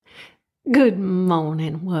Good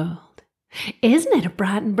morning, world. Isn't it a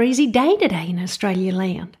bright and breezy day today in Australia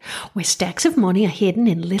land, where stacks of money are hidden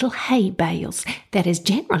in little hay bales that is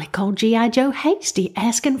generally called G.I. Joe Hasty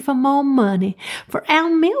asking for more money for our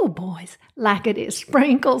mill boys, like it is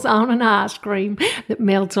sprinkles on an ice cream that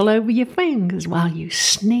melts all over your fingers while you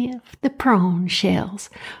sniff the prawn shells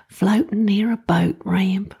floating near a boat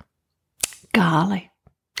ramp. Golly,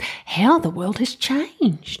 how the world has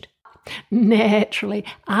changed. Naturally,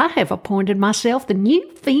 I have appointed myself the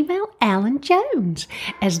new female Alan Jones,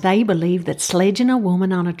 as they believe that sledging a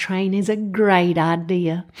woman on a train is a great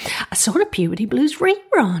idea. A sort of Puberty Blues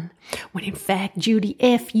rerun, when in fact Judy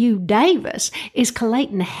F.U. Davis is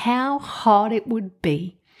collating how hard it would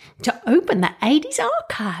be to open the 80s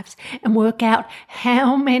archives and work out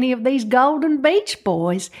how many of these Golden Beach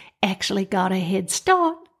boys actually got a head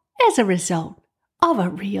start as a result of a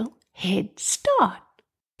real head start.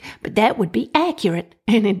 But that would be accurate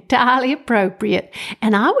and entirely appropriate,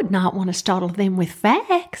 and I would not want to startle them with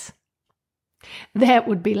facts. That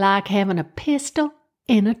would be like having a pistol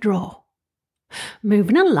in a drawer.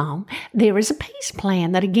 Moving along, there is a peace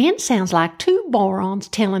plan that again sounds like two morons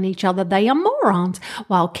telling each other they are morons,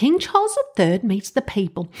 while King Charles III meets the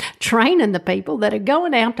people, training the people that are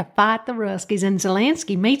going out to fight the Ruskies, and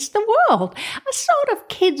Zelensky meets the world, a sort of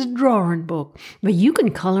kid's drawing book where you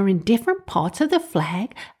can colour in different parts of the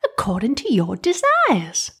flag according to your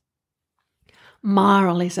desires.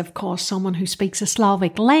 Marl is, of course, someone who speaks a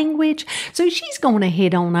Slavic language, so she's going to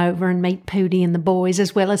head on over and meet Pooty and the boys,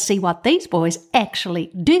 as well as see what these boys actually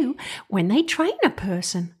do when they train a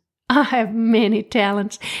person. I have many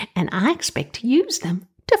talents, and I expect to use them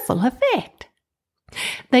to full effect.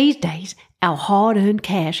 These days, our hard-earned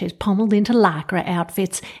cash is pummeled into lycra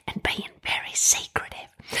outfits and being very secretive.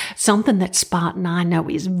 Something that Spart and I know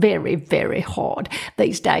is very, very hard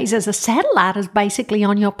these days, as a satellite is basically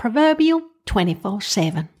on your proverbial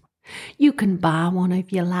 24/7. You can buy one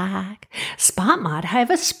if you like. Spart might have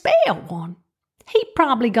a spare one. He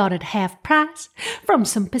probably got it half price from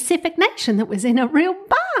some Pacific nation that was in a real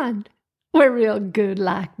bind. We're real good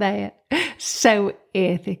like that. So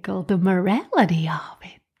ethical, the morality of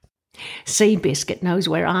it. Seabiscuit knows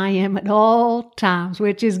where I am at all times,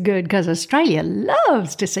 which is good because Australia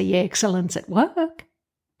loves to see excellence at work.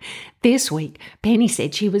 This week, Penny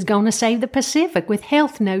said she was going to save the Pacific with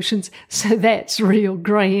health notions, so that's real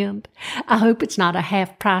grand. I hope it's not a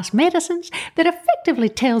half-price medicines that effectively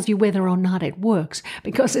tells you whether or not it works,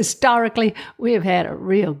 because historically we've had a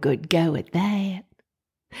real good go at that.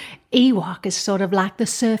 Ewok is sort of like the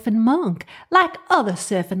surfing monk, like other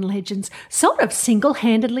surfing legends, sort of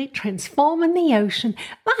single-handedly transforming the ocean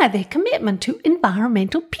by their commitment to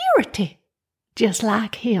environmental purity. Just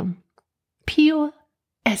like him. Pure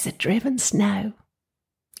as the driven snow.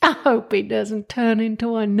 I hope he doesn't turn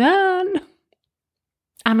into a nun.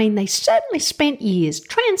 I mean, they certainly spent years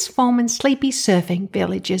transforming sleepy surfing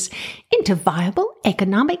villages into viable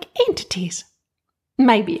economic entities.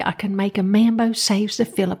 Maybe I can make a Mambo Saves the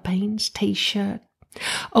Philippines t-shirt.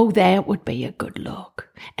 Oh, that would be a good look.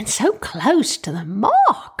 And so close to the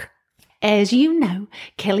mark. As you know,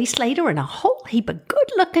 Kelly Slater and a whole heap of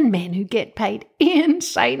good-looking men who get paid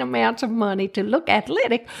insane amounts of money to look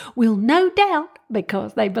athletic will no doubt,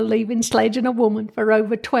 because they believe in sledging a woman for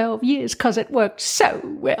over 12 years because it worked so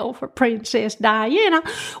well for Princess Diana,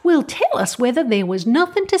 will tell us whether there was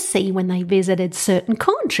nothing to see when they visited certain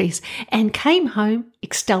countries and came home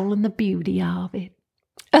extolling the beauty of it.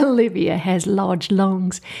 Olivia has large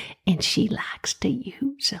lungs and she likes to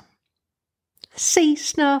use them. See,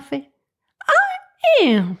 Snuffy? I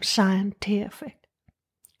am scientific.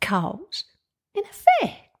 Cause and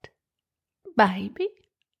effect, baby.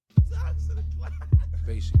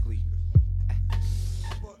 Basically,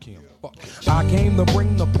 I came to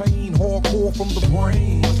bring the pain, hardcore from the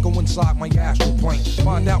brain. Let's go inside my astral plane,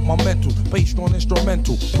 find out my mental, based on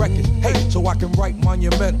instrumental records. Hey, so I can write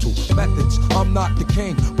monumental methods. I'm not the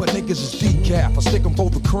king, but niggas is decaf. I stick 'em for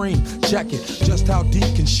the cream. Check it, just how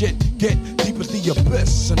deep can shit get? Deep as the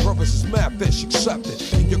abyss, and brothers is mad fish, accept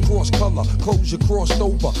it. In your cross color, clothes you crossed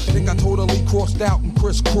over. Think I totally crossed out and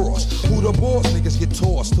crisscrossed. Who the boss? Niggas get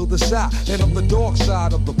tossed to the side, and I'm the dark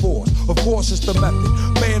side of the force. Of course it's the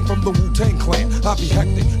method, man from the Wu-Tang Clan. I be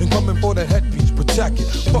hectic and coming for the headpiece, protect it.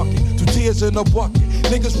 Fuck it, 2 tears in a bucket.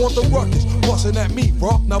 Niggas want the ruckus, bustin' at me,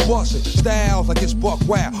 bro. Now bust it. Styles like it's buck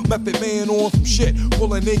wow. Method man on some shit,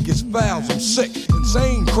 pulling niggas fouls. I'm sick,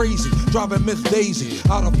 insane, crazy, driving Miss Daisy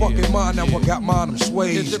out of fucking mind. Now I got mine, I'm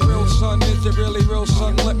swayed. Is it real, son? Is it really real,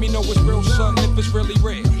 son? Let me know it's real, son. If it's really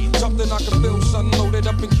real, something I can feel, son. Load it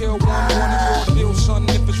up and kill one. Want it raw deal, son.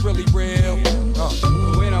 If it's really real.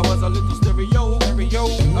 When I I was a little stereo.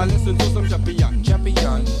 I listened to some champion.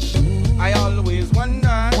 I always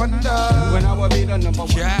wonder when I will be the number one.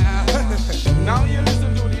 Yeah. Now you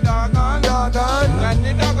listen to the doggone, and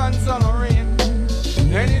the doggone sun or rain.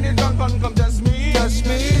 Any the gun come test me.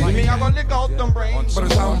 Me, I gonna lick out them brains. But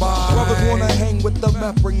it's how brothers wanna hang with the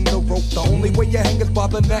meth, bring the rope. The only way you hang is by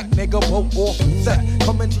the neck, nigga. Vote off set.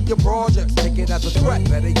 Come into your projects, take it as a threat.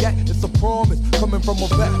 Better yet, it's a promise. Coming from a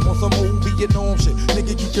vet on some old Vietnam shit.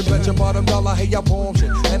 Nigga, you can bet your bottom dollar, hey, I bomb shit.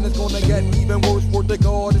 And it's gonna get even worse for the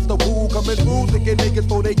God. It's the woo coming through, thinking niggas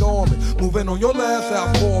for they garment. Moving on your last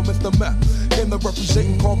outfall, Mr. Meth. Came to represent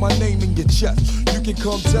and call my name in your chest. You can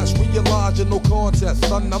come test, realize you're no contest.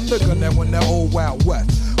 Son, I'm the gun that won that old Wild West.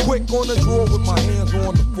 Quick on the draw with my hands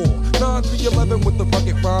on the floor. 9-3-11 with the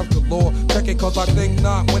rugged rhymes galore. Check it cause I think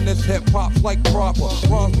not when this hip hop's like proper.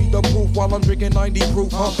 Rhymes be the proof while I'm drinking 90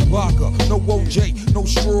 proof, huh? Vodka, no OJ, no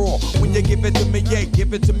straw. When you give it to me, yeah,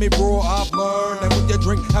 give it to me raw. I've learned that when you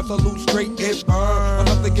drink absolute straight, it burn.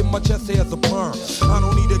 Enough to get my chest hair as a perm. I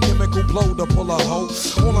don't need a chemical blow to pull a hoe.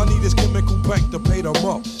 All I need is chemical bank to pay them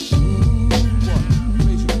up.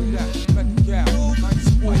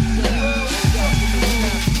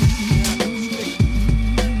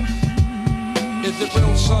 Is it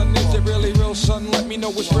real, son? Is it really real, son? Let me know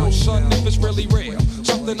it's real, son, if it's really real.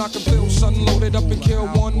 Something I can feel, son. Load it up and kill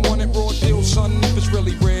one. Want it raw deal, son, if it's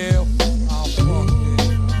really real. I'll fuck it.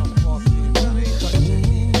 Cut your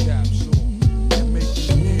kneecaps off and make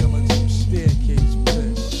you kneel in some staircase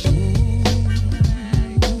pit.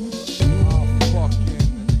 I'll fucking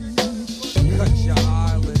cut your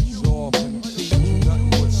eyelids off and feed you nothing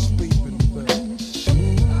but sleeping pills.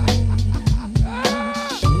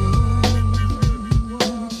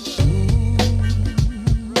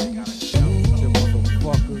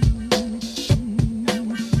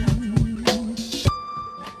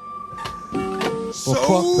 Well,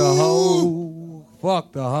 fuck the hoe. Fuck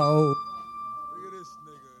the hoe.